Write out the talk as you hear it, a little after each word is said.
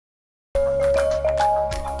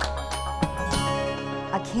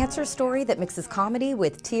cancer story that mixes comedy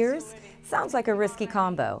with tears? Sounds like a risky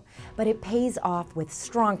combo, but it pays off with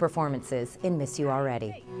strong performances in Miss You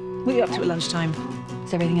Already. What are you up to at lunchtime?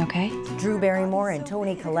 Is everything okay? Drew Barrymore and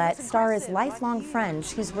Toni Collette star as lifelong friends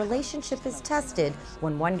whose relationship is tested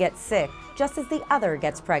when one gets sick, just as the other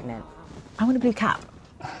gets pregnant. I want a blue cap.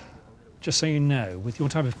 Just so you know, with your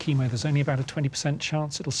type of chemo, there's only about a 20%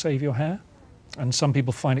 chance it'll save your hair, and some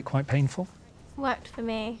people find it quite painful. Worked for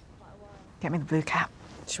me. Get me the blue cap.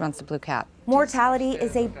 She wants the blue cap. Mortality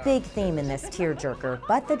is a big theme in this tearjerker,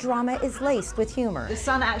 but the drama is laced with humor. The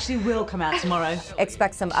sun actually will come out tomorrow.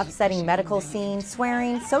 Expect some upsetting medical scenes,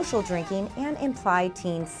 swearing, social drinking, and implied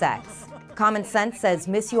teen sex. Common Sense says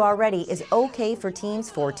Miss You Already is okay for teens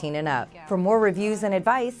 14 and up. For more reviews and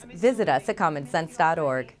advice, visit us at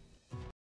commonsense.org.